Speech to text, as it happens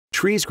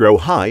trees grow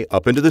high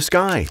up into the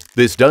sky.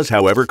 This does,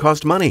 however,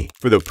 cost money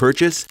for the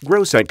purchase,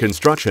 grow site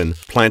construction,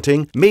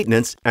 planting,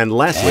 maintenance, and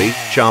lastly,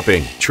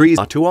 chopping. Trees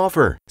to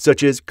offer,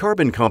 such as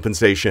carbon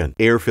compensation,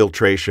 air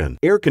filtration,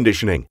 air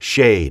conditioning,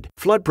 shade,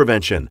 flood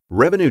prevention,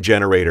 revenue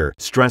generator,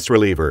 stress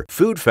reliever,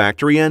 food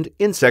factory, and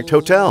insect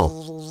hotel.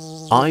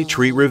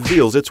 iTree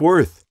reveals its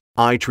worth.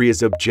 iTree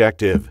is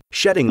objective,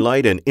 shedding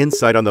light and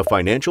insight on the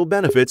financial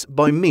benefits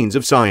by means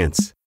of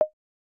science.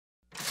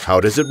 How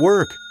does it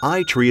work?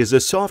 iTree is a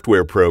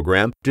software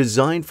program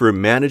designed for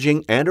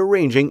managing and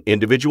arranging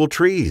individual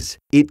trees.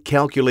 It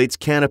calculates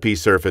canopy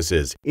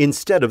surfaces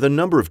instead of the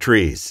number of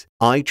trees.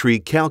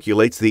 iTree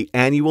calculates the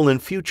annual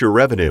and future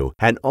revenue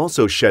and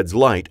also sheds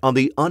light on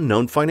the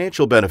unknown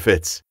financial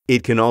benefits.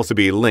 It can also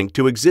be linked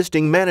to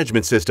existing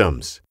management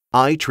systems.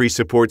 iTree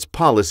supports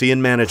policy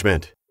and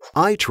management.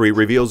 iTree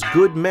reveals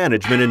good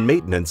management and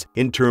maintenance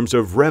in terms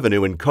of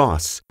revenue and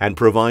costs and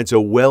provides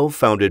a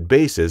well-founded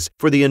basis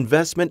for the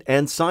investment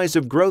and size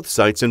of growth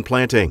sites and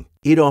planting.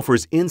 It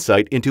offers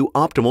insight into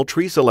optimal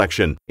tree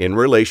selection in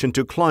relation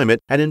to climate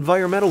and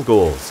environmental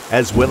goals,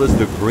 as well as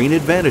the green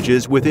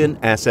advantages within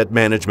asset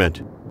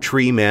management.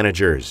 Tree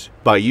managers.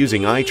 By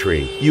using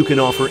iTree, you can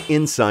offer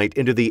insight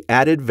into the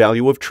added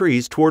value of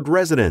trees toward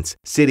residents,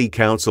 city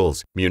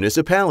councils,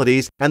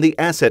 municipalities, and the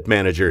asset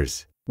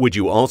managers. Would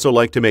you also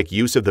like to make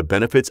use of the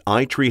benefits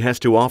iTree has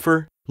to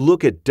offer?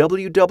 Look at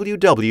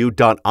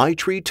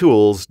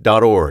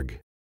www.itreetools.org.